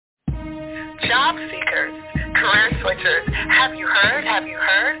Job seekers, career switchers, have you heard? Have you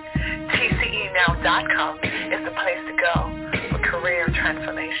heard? TCEnow.com is the place to go for career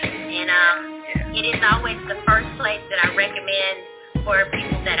transformation. And it is always the first place that I recommend for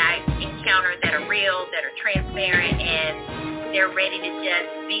people that I encounter that are real, that are transparent, and they're ready to just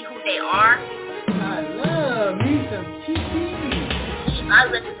be who they are. I love me some TCE. I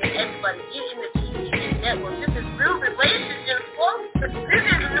recommend everybody get in the TCE network. This is real relationships, folks. This is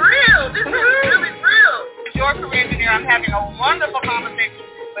real. This is really real. As your career engineer, I'm having a wonderful conversation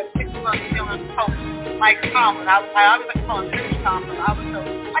with 6-month skilling coach Mike Tomlin. I was going to call him Coach Tomlin.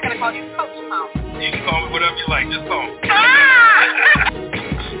 I got to call you Coach Tomlin. You can call me whatever you like. Just call me.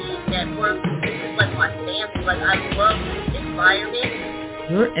 Network. This is like my family. Like, I love this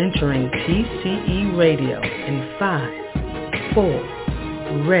environment. You're entering TCE Radio in 5,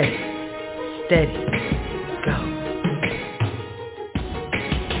 4, ready, steady, go.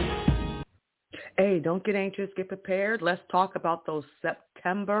 Hey, don't get anxious, get prepared. Let's talk about those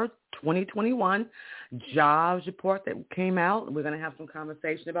September 2021 jobs report that came out. We're going to have some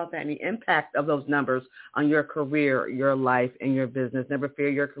conversation about that and the impact of those numbers on your career, your life, and your business. Never fear,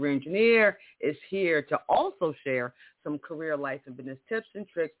 your career engineer is here to also share some career, life, and business tips and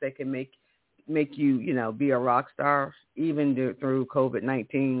tricks that can make you, be a rock star, even through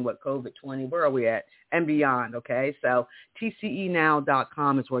COVID-19, COVID-20, where are we at, and beyond, okay? So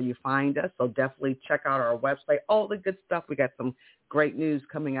TCEnow.com is where you find us, so definitely check out our website, all the good stuff. We got some great news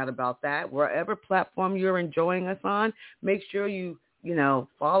coming out about that. Wherever platform you're enjoying us on, make sure you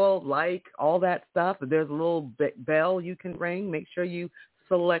follow, like, all that stuff. If there's a little bell you can ring, make sure you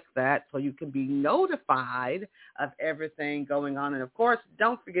select that so you can be notified of everything going on. And, of course,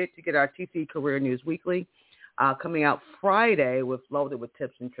 don't forget to get our TC Career News Weekly coming out Friday loaded with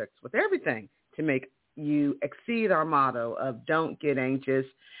tips and tricks with everything to make you exceed our motto of don't get anxious,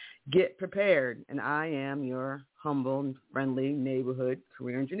 get prepared. And I am your humble and friendly neighborhood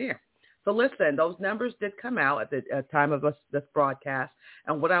career engineer. So listen, those numbers did come out at the time of this broadcast.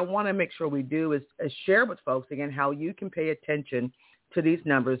 And what I want to make sure we do is share with folks, again, how you can pay attention to these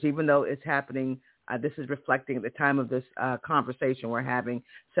numbers, even though it's happening. This is reflecting at the time of this conversation we're having,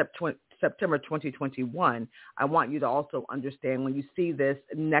 September 2021. I want you to also understand when you see this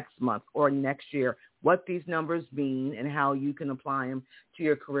next month or next year, what these numbers mean and how you can apply them to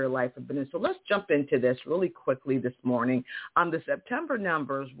your career, life, and business. So let's jump into this really quickly this morning. The September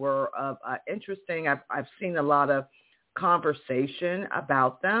numbers were interesting. I've seen a lot of conversation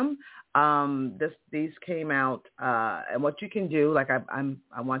about them. These came out, and what you can do, like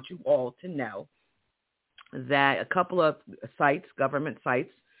I want you all to know that a couple of sites, government sites,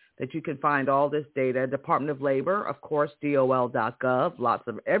 that you can find all this data. Department of Labor, of course, DOL.gov, lots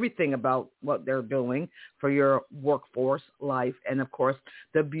of everything about what they're doing for your workforce life. And, of course,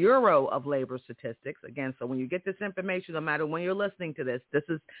 the Bureau of Labor Statistics. Again, so when you get this information, no matter when you're listening to this, this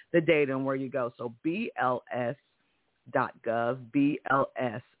is the data and where you go. So BLS.gov,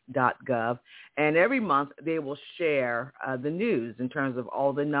 BLS.gov, and every month they will share the news in terms of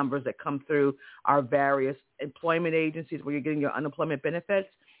all the numbers that come through our various employment agencies where you're getting your unemployment benefits.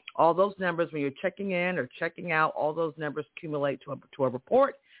 All those numbers, when you're checking in or checking out, all those numbers accumulate to a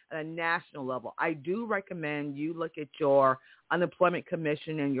report at a national level. I do recommend you look at your unemployment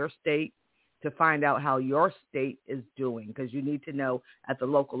commission in your state to find out how your state is doing, because you need to know at the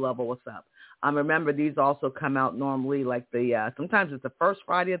local level what's up. Remember, these also come out normally like sometimes it's the first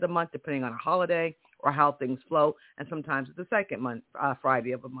Friday of the month, depending on a holiday or how things flow, and sometimes it's the second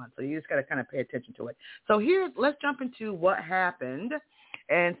Friday of a month. So you just got to kind of pay attention to it. So let's jump into what happened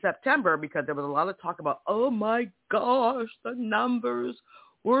in September, because there was a lot of talk about, oh my gosh, the numbers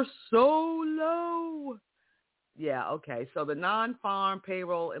were so low. Yeah, okay. So the non-farm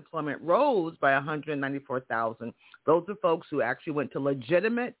payroll employment rose by 194,000. Those are folks who actually went to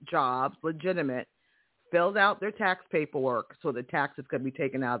legitimate jobs, filled out their tax paperwork, so the tax is going to be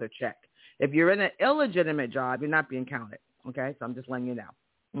taken out of their check. If you're in an illegitimate job, you're not being counted. Okay, so I'm just letting you know.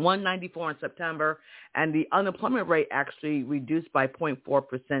 194 in September, and the unemployment rate actually reduced by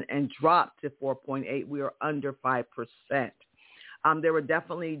 0.4% and dropped to 4.8. We are under 5%. There were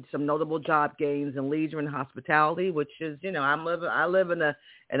definitely some notable job gains in leisure and hospitality, which is, I live in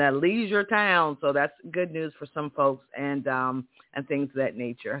a leisure town, so that's good news for some folks and things of that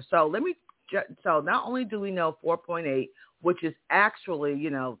nature. So so not only do we know 4.8, which is actually,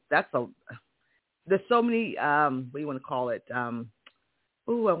 there's so many, what do you want to call it?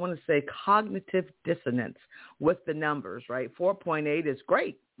 I want to say cognitive dissonance with the numbers, right? 4.8 is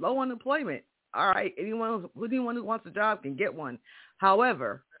great, low unemployment. All right, anyone who wants a job can get one.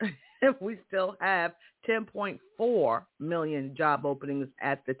 However, we still have 10.4 million job openings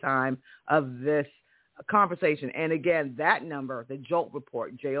at the time of this conversation. And again, that number, the JOLT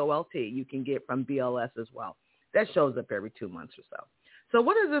report, JOLT, you can get from BLS as well. That shows up every 2 months or so. So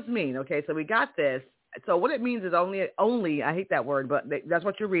what does this mean? Okay, so we got this. So what it means is only, I hate that word, but that's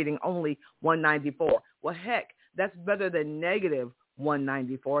what you're reading, only 194. Well, heck, that's better than negative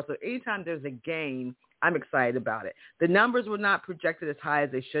 194. So anytime there's a gain, I'm excited about it. The numbers were not projected as high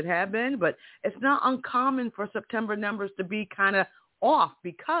as they should have been, but it's not uncommon for September numbers to be kind of off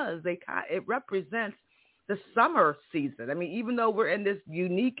because it represents the summer season. I mean, even though we're in this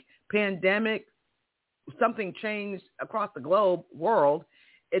unique pandemic, something changed across the globe world,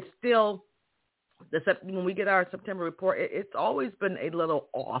 it's still, when we get our September report, it's always been a little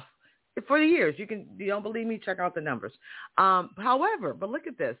off for the years. You don't believe me? Check out the numbers. However, but look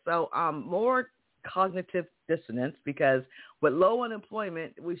at this. So more cognitive dissonance, because with low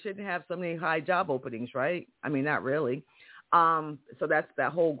unemployment, we shouldn't have so many high job openings, right? I mean, not really. So that's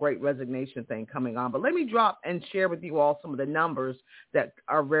that whole great resignation thing coming on. But let me drop and share with you all some of the numbers that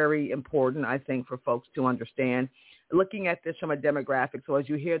are very important, I think, for folks to understand. Looking at this from a demographic, so as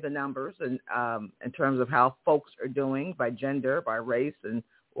you hear the numbers and in terms of how folks are doing by gender, by race, and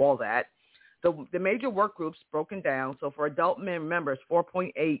all that, the major work groups broken down. So for adult men, remember, it's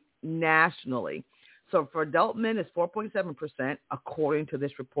 4.8 nationally. So for adult men, it's 4.7%, according to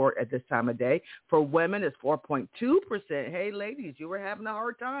this report at this time of day. For women, it's 4.2%. Hey, ladies, you were having a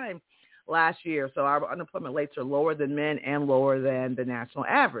hard time last year. So our unemployment rates are lower than men and lower than the national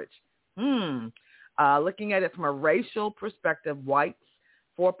average. Looking at it from a racial perspective, whites,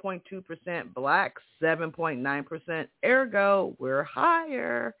 4.2%, blacks, 7.9%. Ergo, we're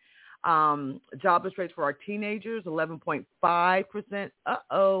higher. Jobless rates for our teenagers, 11.5%.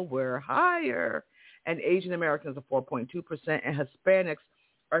 We're higher. And Asian Americans are 4.2%, and Hispanics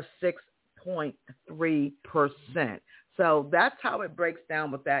are 6.3%. So that's how it breaks down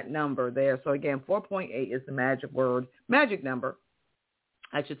with that number there. So again, 4.8 is the magic number,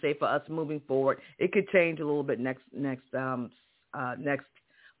 I should say, for us moving forward. It could change a little bit next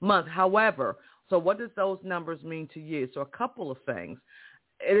month. However, so what does those numbers mean to you? So a couple of things.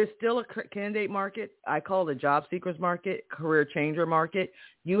 It is still a candidate market. I call it a job seekers market, career changer market.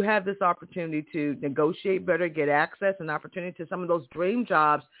 You have this opportunity to negotiate better, get access and opportunity to some of those dream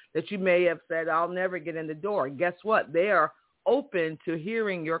jobs that you may have said, I'll never get in the door. Guess what? They are open to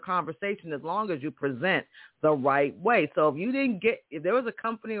hearing your conversation as long as you present the right way. So if there was a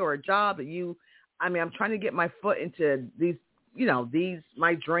company or a job that I'm trying to get my foot into these,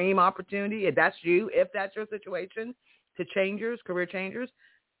 my dream opportunity. If that's you, if that's your situation, to career changers,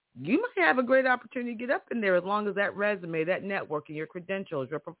 you might have a great opportunity to get up in there as long as that resume, that networking, your credentials,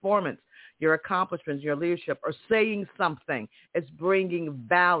 your performance, your accomplishments, your leadership are saying something. It's bringing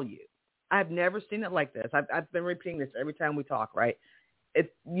value. I've never seen it like this. I've been repeating this every time we talk, right?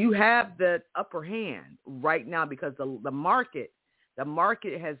 You have the upper hand right now because the market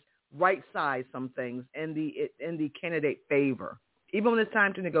has right-sized some things in the candidate favor. Even when it's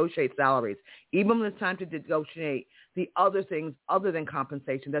time to negotiate salaries, even when it's time to negotiate the other things other than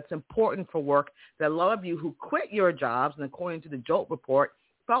compensation that's important for work, that a lot of you who quit your jobs, and according to the JOLT report,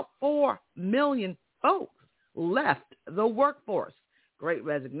 about 4 million folks left the workforce. Great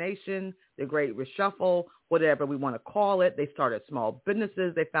resignation, the great reshuffle, whatever we want to call it. They started small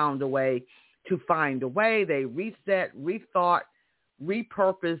businesses. They found a way to find a way. They reset, rethought,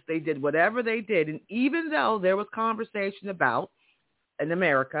 repurposed. They did whatever they did. And even though there was conversation about, in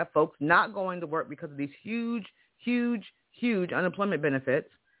America, folks not going to work because of these huge unemployment benefits,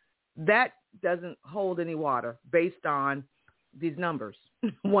 that doesn't hold any water based on these numbers,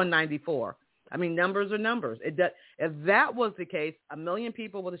 194. I mean, numbers are numbers. If that was the case, 1 million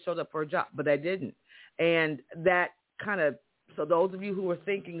people would have showed up for a job, but they didn't. And that so those of you who are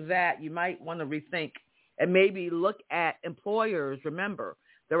thinking that, you might want to rethink and maybe look at employers. Remember,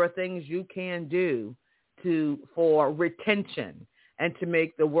 there are things you can do for retention and to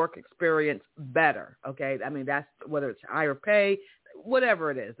make the work experience better, okay? I mean, that's whether it's higher pay,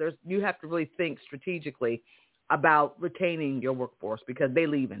 whatever it is. You have to really think strategically about retaining your workforce because they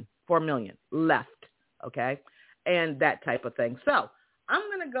leaving, 4 million left, okay? And that type of thing. So I'm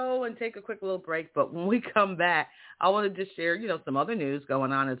going to go and take a quick little break, but when we come back, I want to just share, some other news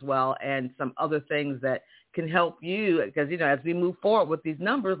going on as well and some other things that can help you because, as we move forward with these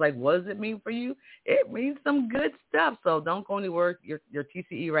numbers, like what does it mean for you? It means some good stuff. So don't go anywhere. Your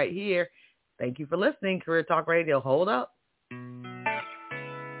TCE right here. Thank you for listening. Career Talk Radio. Hold up.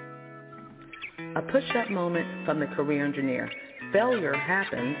 A push-up moment from the career engineer. Failure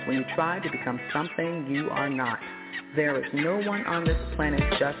happens when you try to become something you are not. There is no one on this planet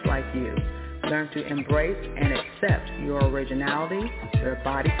just like you. Learn to embrace and accept your originality, your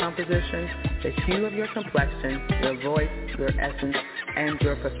body composition, the hue of your complexion, your voice, your essence, and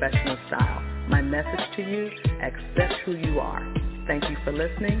your professional style. My message to you, accept who you are. Thank you for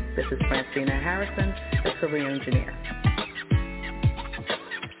listening. This is Francina Harrison, the Career Engineer.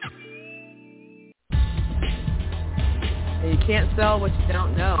 You can't sell what you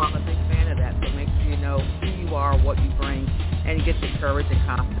don't know. I'm a big fan of that. So make sure you know who you are, what you bring, and you get the courage and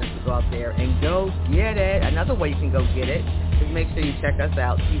confidence to go out there and go get it. Another way you can go get it is make sure you check us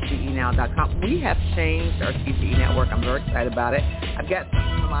out, tcenow.com. We have changed our TCE network. I'm very excited about it. I've got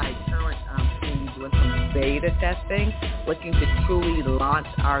some of my current team doing some beta testing, looking to truly launch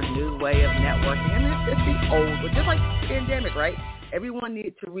our new way of networking. And it's the old, but just like the pandemic, right? Everyone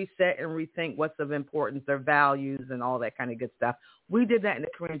needed to reset and rethink what's of importance, their values, and all that kind of good stuff. We did that in the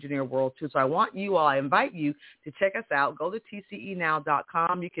career engineer world, too. So I invite you to check us out. Go to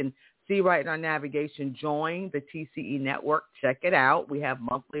tcenow.com. You can see right in our navigation, join the TCE network. Check it out. We have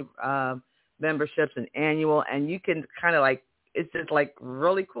monthly memberships and annual, and you can kind of like, it's just like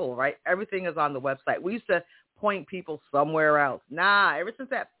really cool, right? Everything is on the website. We used to point people somewhere else. Ever since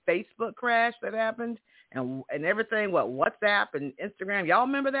that Facebook crash that happened, and everything, WhatsApp and Instagram, y'all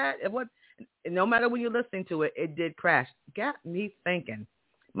remember that? No matter when you're listening to it, it did crash. Got me thinking,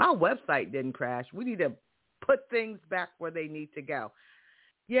 my website didn't crash. We need to put things back where they need to go.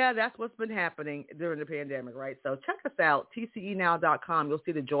 Yeah, that's what's been happening during the pandemic, right? So check us out, tcenow.com. You'll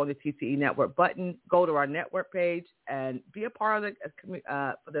see the Join the TCE Network button. Go to our network page and be a part of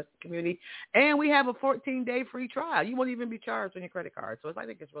for this community. And we have a 14-day free trial. You won't even be charged on your credit card. So I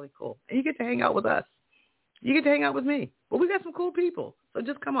think it's really cool. And you get to hang out with us. You get to hang out with me. But we got some cool people. So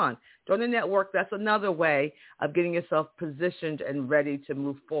just come on. Join the network. That's another way of getting yourself positioned and ready to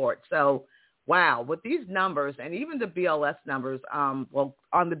move forward. So, wow, with these numbers and even the BLS numbers, on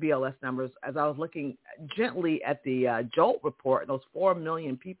the BLS numbers, as I was looking gently at the JOLT report, those 4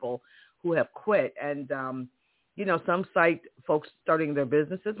 million people who have quit. And, some cite folks starting their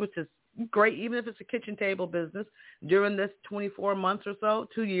businesses, which is great, even if it's a kitchen table business during this 24 months or so,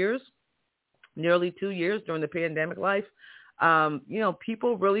 2 years. Nearly 2 years during the pandemic life,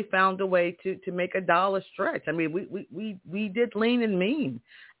 people really found a way to make a dollar stretch. I mean, we did lean and mean.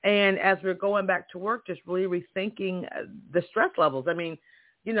 And as we're going back to work, just really rethinking the stress levels. I mean,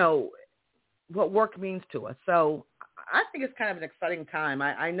 what work means to us. So I think it's kind of an exciting time.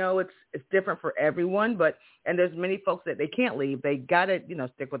 I know it's different for everyone, and there's many folks that they can't leave. They got to,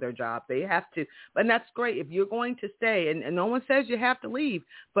 stick with their job. They have to. And that's great. If you're going to stay, and no one says you have to leave,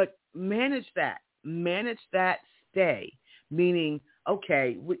 but manage that stay, meaning,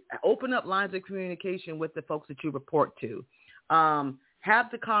 okay, open up lines of communication with the folks that you report to.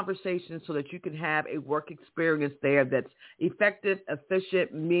 Have the conversation so that you can have a work experience there that's effective,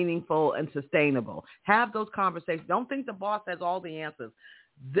 efficient, meaningful, and sustainable. Have those conversations. Don't think the boss has all the answers.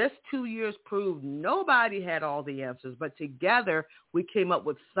 This 2 years proved nobody had all the answers, but together we came up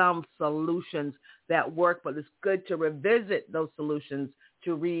with some solutions that work, but it's good to revisit those solutions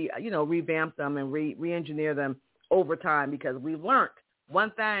to revamp them and re-engineer them over time, because we've learned one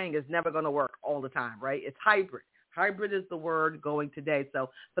thing is never going to work all the time, right? It's hybrid. Hybrid is the word going today. So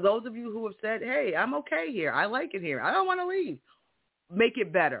for those of you who have said, hey, I'm okay here, I like it here, I don't want to leave, make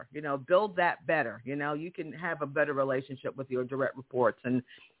it better, build that better. You can have a better relationship with your direct reports. And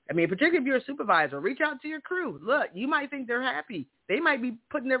I mean, particularly if you're a supervisor, reach out to your crew. Look, you might think they're happy. They might be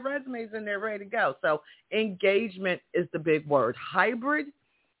putting their resumes in there ready to go. So engagement is the big word. Hybrid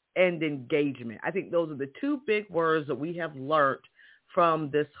and engagement. I think those are the two big words that we have learned from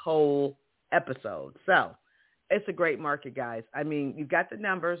this whole episode. So it's a great market, guys. I mean, you've got the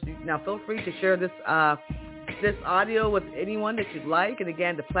numbers. Now feel free to share this audio with anyone that you'd like. And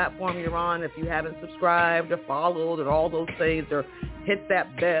again, the platform you're on, if you haven't subscribed or followed or all those things, or hit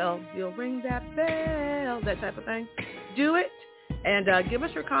that bell, ring that bell, that type of thing, do it. And give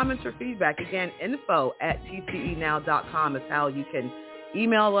us your comments or feedback. Again, info@tcenow.com is how you can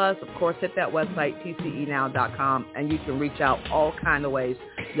email us. Of course, hit that website, tcenow.com, and you can reach out all kind of ways.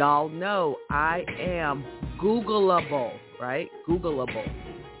 Y'all know I am Googleable, right? Googleable.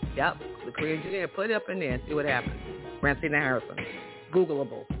 Yep. The career engineer, put it up in there and see what happens. Francina Harrison.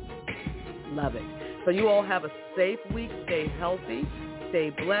 Googleable. Love it. So you all have a safe week. Stay healthy. Stay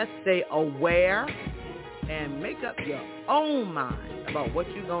blessed. Stay aware. And make up your own mind about what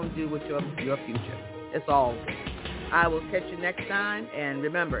you're going to do with your future. It's all good. I will catch you next time. And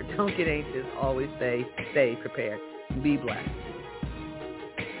remember, don't get anxious. Always stay prepared. Be blessed.